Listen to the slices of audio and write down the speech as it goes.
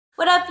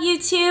What up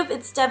YouTube?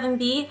 It's Devin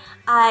B.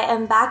 I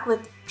am back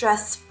with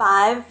dress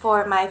 5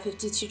 for my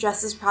 52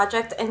 Dresses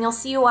project, and you'll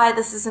see why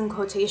this is in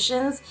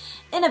quotations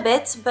in a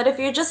bit. But if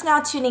you're just now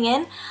tuning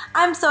in,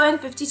 I'm sewing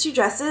 52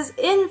 dresses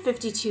in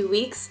 52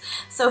 weeks.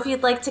 So if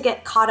you'd like to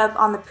get caught up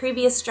on the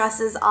previous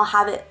dresses, I'll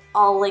have it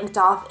all linked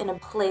off in a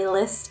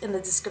playlist in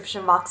the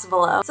description box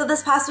below. So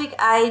this past week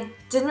I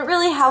didn't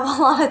really have a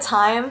lot of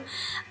time.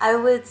 I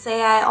would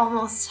say I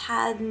almost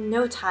had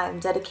no time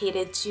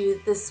dedicated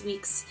to this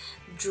week's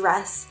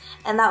dress,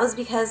 and that was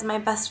because my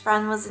best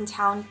friend was in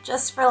town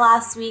just for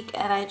last week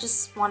and I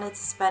just wanted to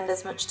spend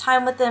as much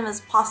time with him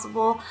as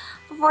possible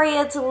before he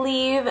had to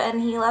leave, and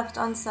he left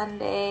on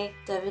Sunday.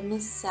 Devin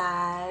is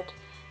sad.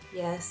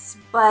 Yes,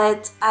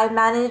 but I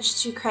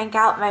managed to crank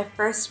out my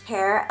first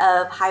pair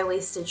of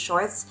high-waisted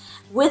shorts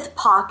with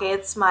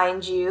pockets,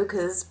 mind you,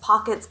 because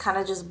pockets kind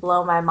of just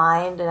blow my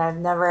mind and I've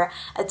never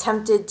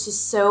attempted to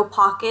sew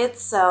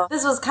pockets, so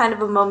this was kind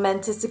of a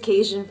momentous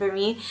occasion for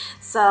me.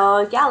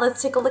 So yeah,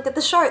 let's take a look at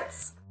the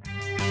shorts.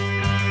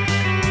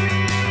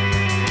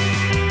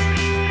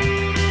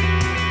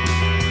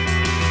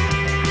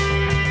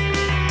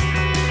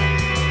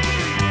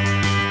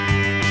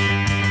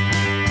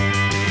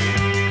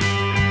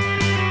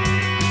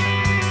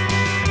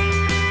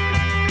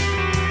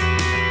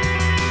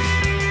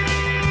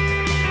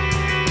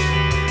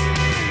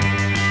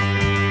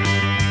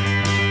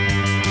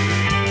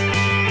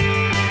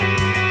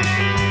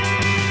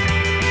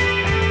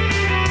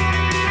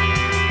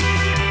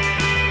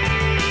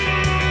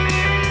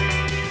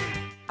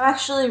 I'm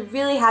actually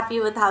really happy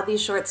with how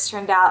these shorts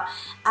turned out.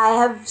 I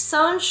have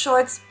sewn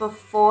shorts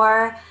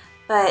before,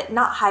 but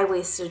not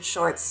high-waisted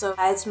shorts, so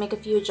I had to make a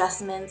few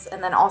adjustments.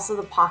 And then also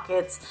the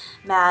pockets.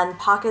 Man,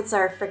 pockets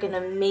are freaking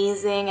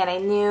amazing, and I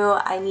knew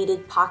I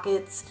needed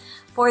pockets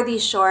for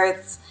these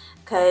shorts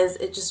because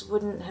it just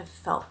wouldn't have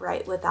felt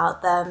right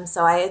without them.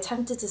 So I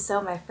attempted to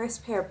sew my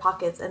first pair of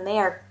pockets, and they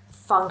are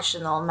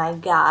functional. My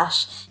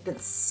gosh, I can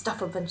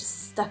stuff a bunch of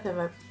stuff in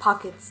my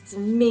pockets. It's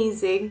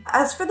amazing.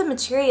 As for the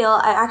material,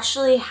 I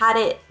actually had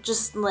it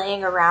just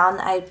laying around.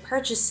 I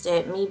purchased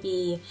it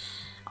maybe,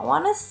 I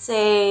want to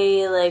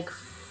say like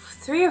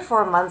 3 or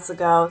 4 months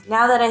ago.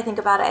 Now that I think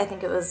about it, I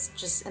think it was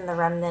just in the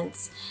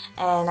remnants,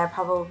 and I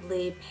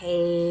probably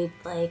paid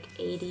like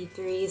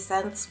 83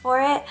 cents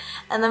for it.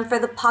 And then for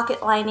the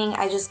pocket lining,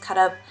 I just cut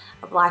up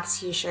a black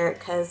t-shirt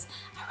because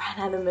I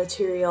ran out of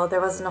material.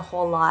 There wasn't a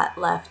whole lot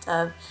left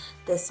of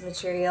this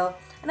material,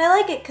 and I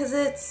like it because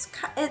it's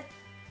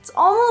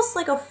almost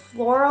like a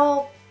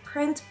floral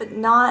print, but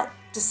not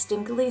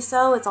distinctly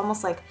so. It's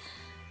almost like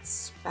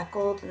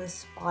speckled and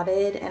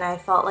spotted, and I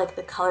felt like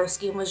the color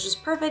scheme was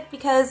just perfect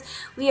because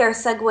we are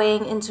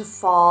segueing into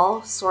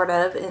fall, sort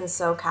of, in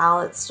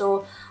SoCal. It's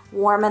still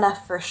warm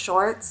enough for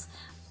shorts,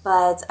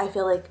 but I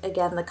feel like,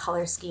 again, the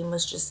color scheme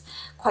was just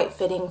quite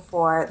fitting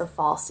for the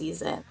fall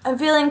season. I'm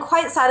feeling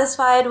quite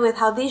satisfied with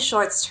how these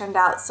shorts turned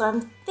out, so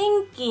I'm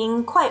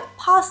thinking, quite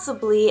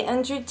possibly,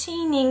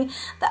 entertaining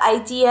the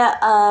idea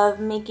of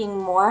making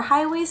more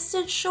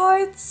high-waisted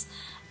shorts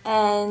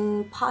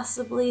and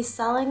possibly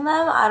selling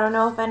them. I don't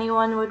know if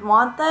anyone would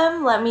want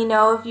them. Let me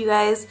know if you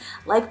guys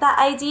like that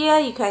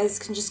idea. You guys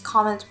can just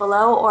comment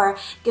below or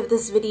give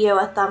this video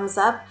a thumbs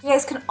up. You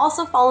guys can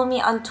also follow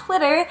me on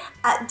Twitter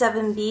at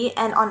DevinB,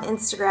 and on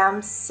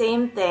Instagram,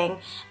 same thing.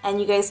 And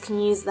you guys can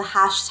use the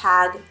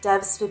hashtag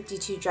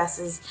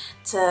Devs52Dresses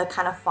to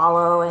kind of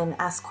follow and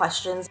ask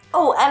questions.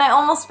 Oh, and I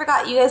almost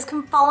forgot, you guys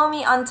can follow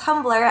me on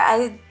Tumblr.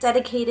 I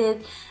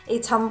dedicated a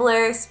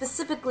Tumblr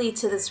specifically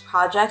to this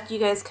project. You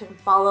guys can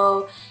follow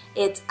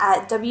it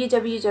at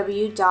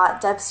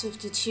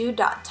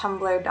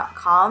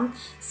www.devs52.tumblr.com.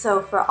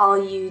 So for all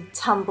you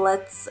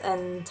tumblets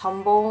and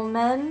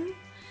tumblemen,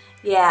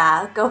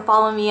 yeah, go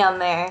follow me on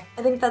there.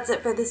 I think that's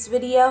it for this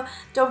video.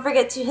 Don't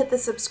forget to hit the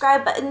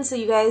subscribe button so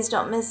you guys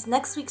don't miss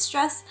next week's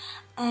dress,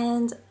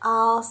 and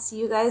I'll see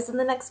you guys in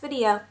the next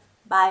video.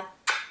 Bye.